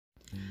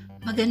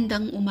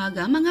Magandang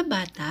umaga mga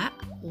bata!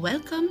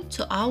 Welcome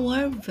to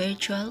our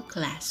virtual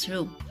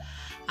classroom.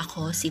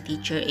 Ako si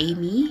Teacher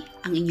Amy,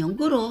 ang inyong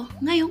guro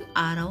ngayong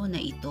araw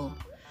na ito.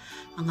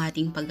 Ang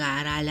ating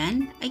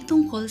pag-aaralan ay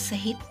tungkol sa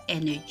heat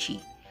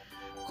energy.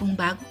 Kung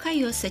bago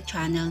kayo sa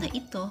channel na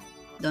ito,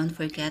 don't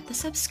forget to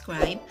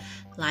subscribe,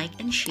 like,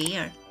 and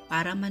share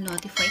para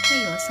ma-notify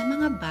kayo sa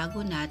mga bago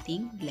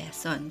nating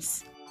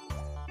lessons.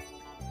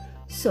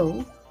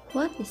 So,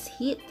 what is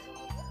heat?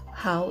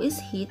 How is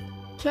heat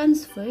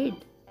transferred?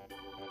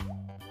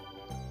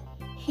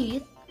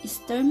 Heat is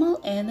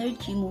thermal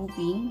energy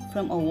moving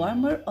from a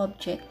warmer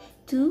object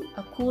to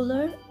a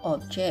cooler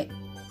object.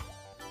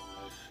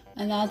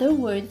 Another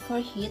word for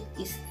heat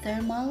is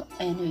thermal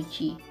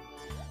energy.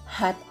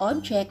 Hot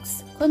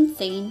objects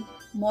contain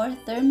more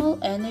thermal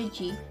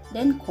energy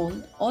than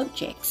cold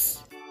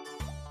objects.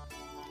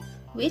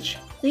 Which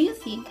do you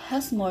think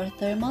has more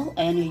thermal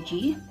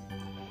energy?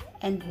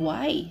 And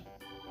why?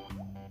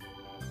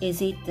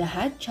 Is it the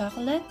hot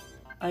chocolate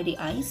or the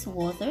ice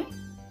water?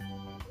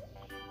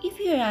 If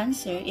your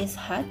answer is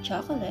hot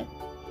chocolate,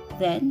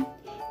 then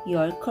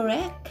you're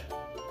correct.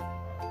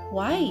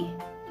 Why?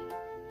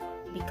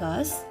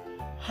 Because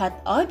hot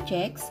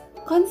objects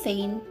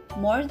contain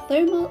more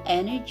thermal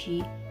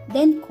energy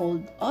than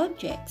cold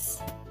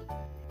objects.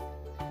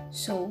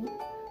 So,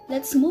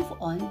 let's move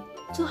on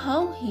to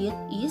how heat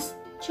is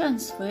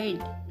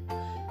transferred.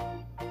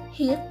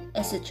 Heat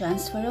is a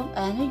transfer of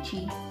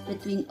energy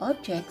between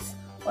objects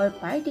or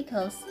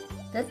particles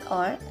that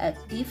are at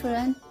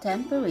different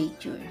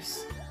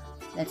temperatures.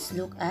 Let's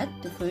look at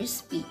the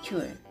first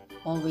picture.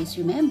 Always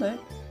remember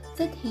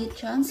that heat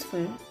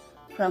transfer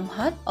from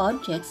hot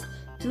objects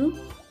to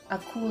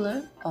a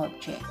cooler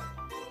object.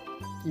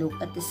 Look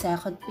at the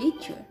second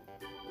picture.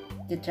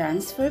 The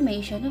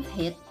transformation of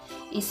heat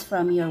is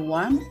from your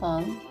warm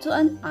palm to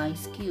an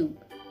ice cube.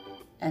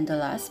 And the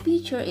last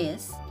picture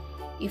is,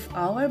 if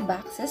our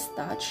boxes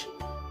touch,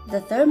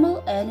 the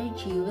thermal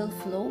energy will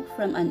flow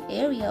from an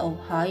area of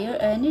higher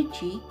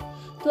energy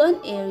to an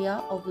area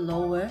of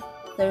lower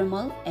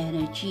thermal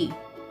energy.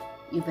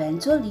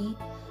 Eventually,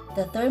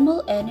 the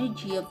thermal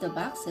energy of the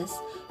boxes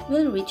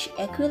will reach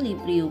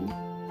equilibrium.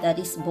 That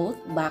is, both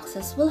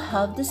boxes will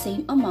have the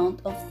same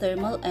amount of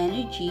thermal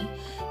energy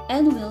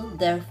and will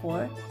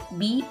therefore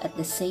be at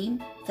the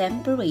same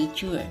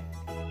temperature.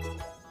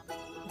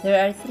 There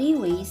are three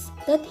ways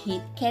that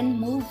heat can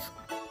move.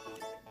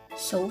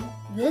 So,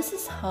 this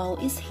is how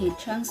is heat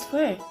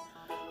transfer.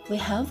 We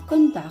have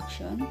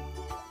conduction,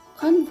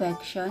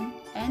 convection,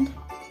 and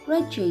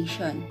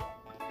radiation.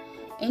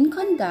 In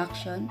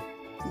conduction,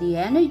 the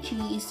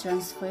energy is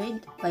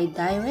transferred by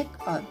direct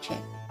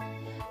object.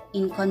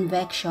 In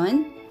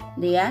convection,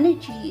 the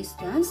energy is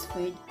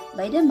transferred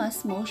by the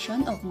mass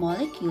motion of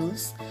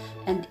molecules,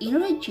 and in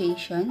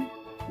radiation,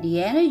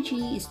 the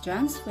energy is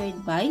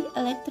transferred by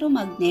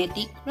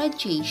electromagnetic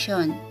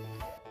radiation.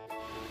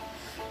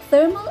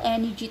 Thermal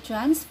energy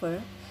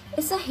transfer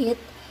is a heat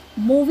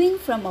moving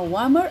from a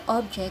warmer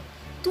object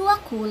to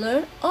a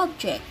cooler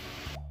object.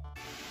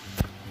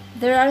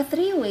 There are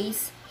three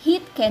ways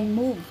heat can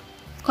move: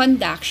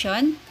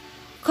 conduction,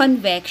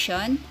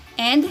 convection,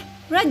 and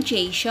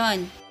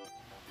radiation.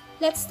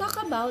 Let's talk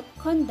about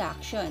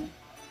conduction.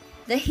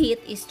 The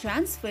heat is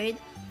transferred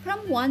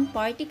from one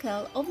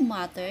particle of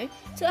matter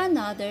to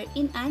another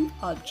in an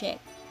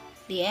object.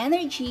 The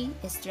energy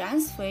is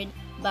transferred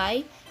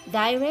by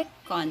direct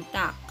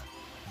contact.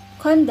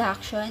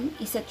 Conduction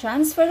is a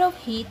transfer of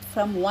heat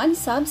from one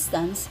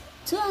substance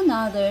to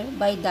another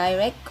by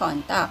direct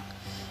contact.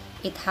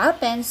 It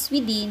happens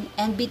within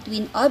and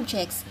between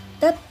objects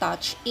that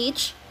touch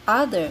each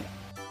other.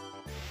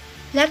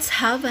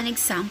 Let's have an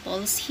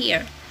examples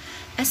here.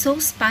 A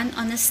saucepan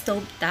on a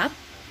stove top,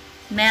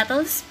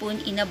 metal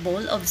spoon in a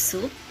bowl of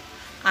soup,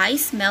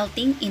 ice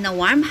melting in a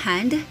warm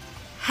hand,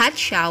 hot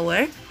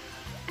shower,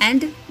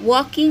 and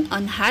walking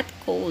on hot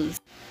coals.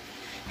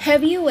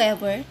 Have you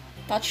ever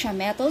touched a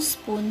metal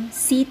spoon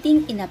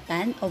sitting in a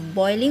pan of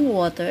boiling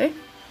water,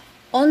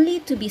 only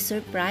to be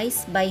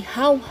surprised by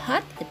how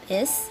hot it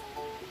is?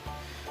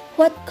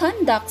 What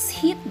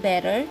conducts heat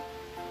better?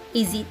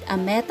 Is it a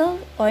metal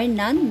or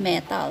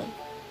non-metal?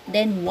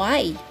 Then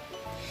why?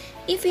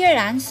 If your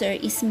answer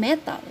is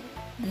metal,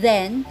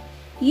 then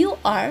you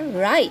are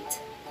right,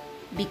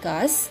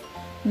 because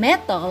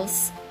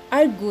metals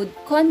are good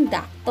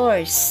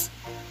conductors.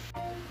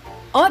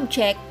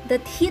 Objects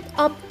that heat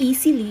up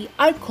easily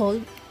are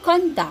called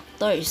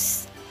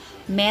conductors.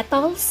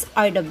 Metals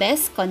are the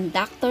best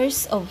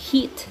conductors of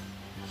heat.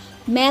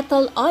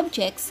 Metal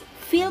objects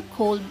feel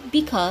cold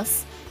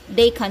because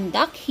they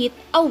conduct heat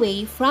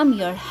away from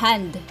your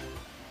hand.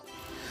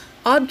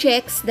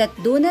 Objects that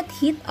do not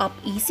heat up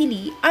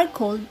easily are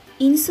called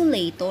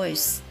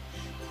insulators.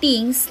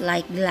 Things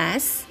like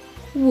glass,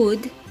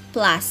 wood,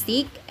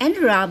 plastic, and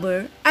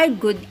rubber are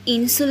good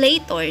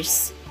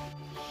insulators.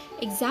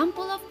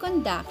 Example of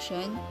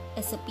conduction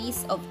is a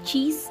piece of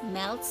cheese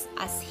melts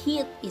as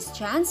heat is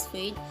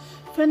transferred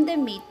from the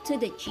meat to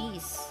the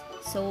cheese.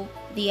 So,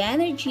 the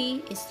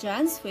energy is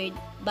transferred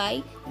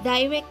by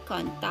direct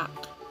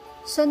contact.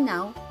 So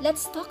now,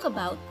 let's talk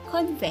about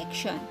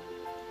convection.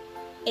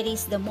 It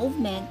is the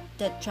movement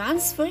that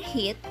transfers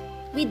heat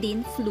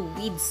within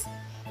fluids.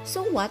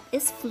 So what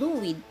is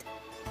fluid?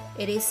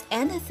 It is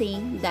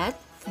anything that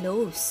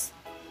flows.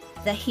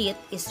 The heat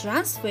is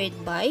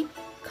transferred by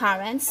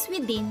currents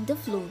within the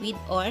fluid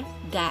or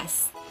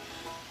gas.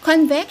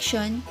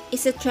 Convection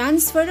is a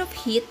transfer of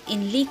heat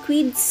in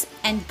liquids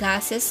and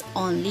gases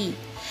only.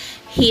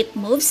 Heat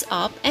moves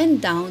up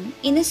and down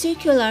in a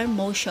circular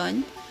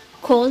motion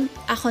called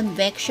a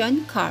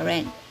convection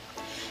current.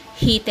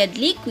 Heated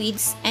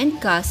liquids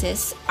and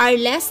gases are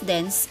less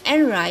dense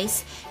and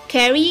rise,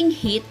 carrying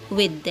heat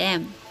with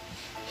them.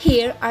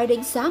 Here are the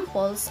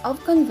examples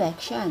of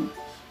convection: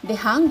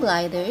 the hang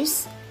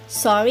gliders,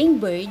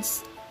 soaring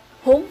birds,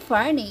 home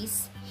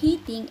furnace,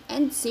 heating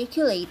and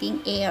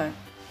circulating air.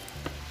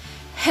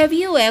 Have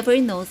you ever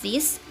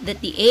noticed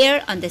that the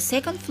air on the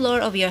second floor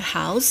of your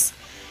house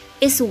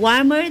is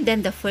warmer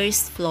than the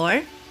first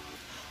floor?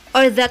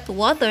 Or that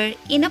water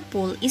in a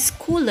pool is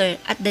cooler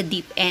at the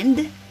deep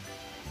end?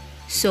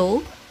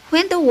 So,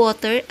 when the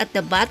water at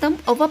the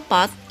bottom of a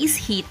pot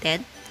is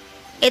heated,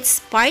 its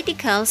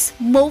particles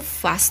move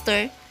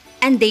faster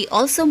and they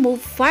also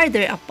move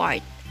farther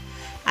apart.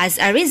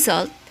 As a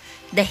result,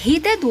 the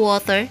heated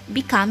water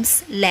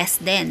becomes less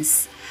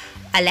dense.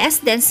 A less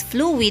dense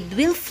fluid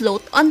will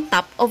float on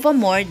top of a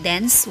more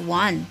dense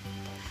one.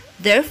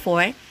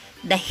 Therefore,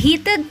 the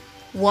heated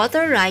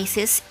water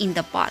rises in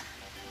the pot.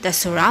 The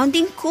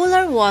surrounding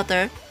cooler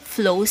water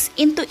flows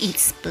into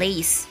its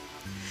place.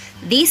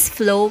 This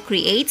flow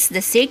creates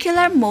the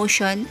circular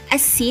motion as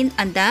seen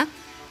on the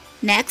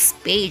next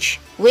page,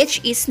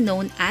 which is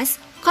known as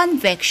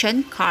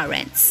convection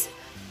currents.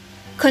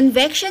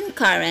 Convection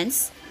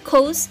currents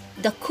cause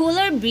the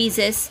cooler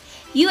breezes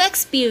you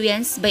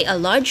experience by a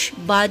large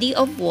body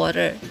of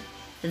water.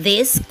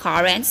 These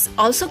currents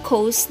also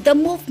cause the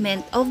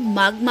movement of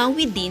magma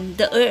within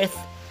the earth.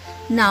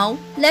 Now,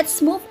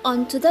 let's move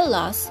on to the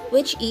last,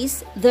 which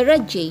is the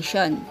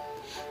radiation.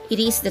 It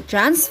is the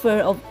transfer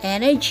of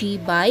energy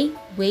by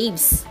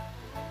waves.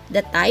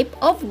 The type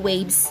of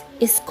waves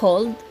is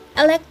called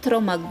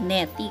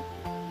electromagnetic.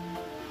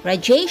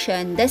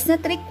 Radiation does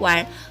not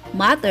require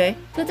matter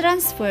to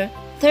transfer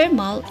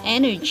thermal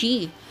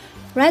energy.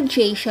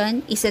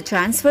 Radiation is a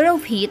transfer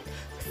of heat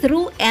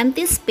through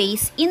empty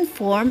space in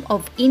form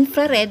of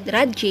infrared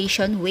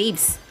radiation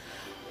waves,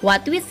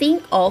 what we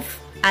think of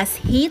as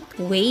heat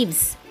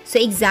waves. So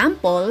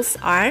examples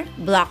are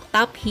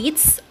blacktop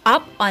heats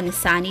up on a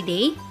sunny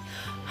day,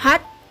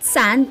 hot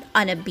sand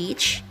on a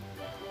beach,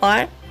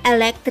 or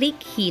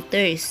electric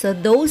heaters. So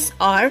those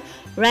are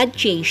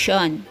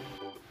radiation.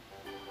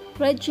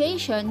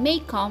 Radiation may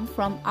come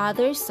from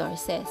other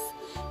sources.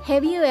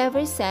 Have you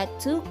ever sat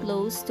too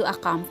close to a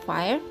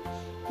campfire?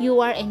 You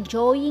are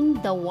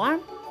enjoying the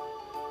warmth,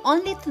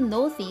 only to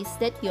notice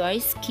that your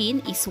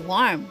skin is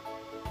warm.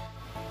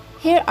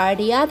 Here are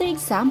the other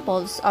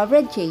examples of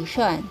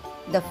radiation: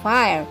 the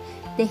fire,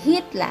 the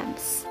heat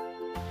lamps,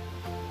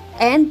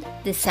 and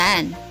the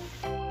sun.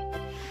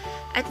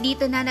 At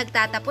dito na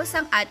nagtatapos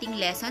ang ating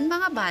lesson,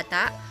 mga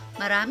bata.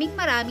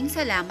 Maraming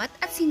salamat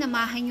at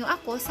sinamahan niyo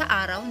ako sa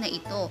araw na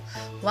ito.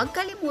 Huwag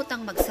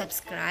kalimutang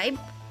mag-subscribe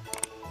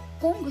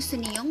kung gusto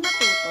niyong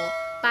matuto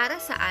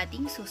para sa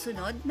ating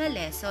susunod na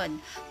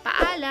lesson.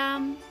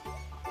 Paalam!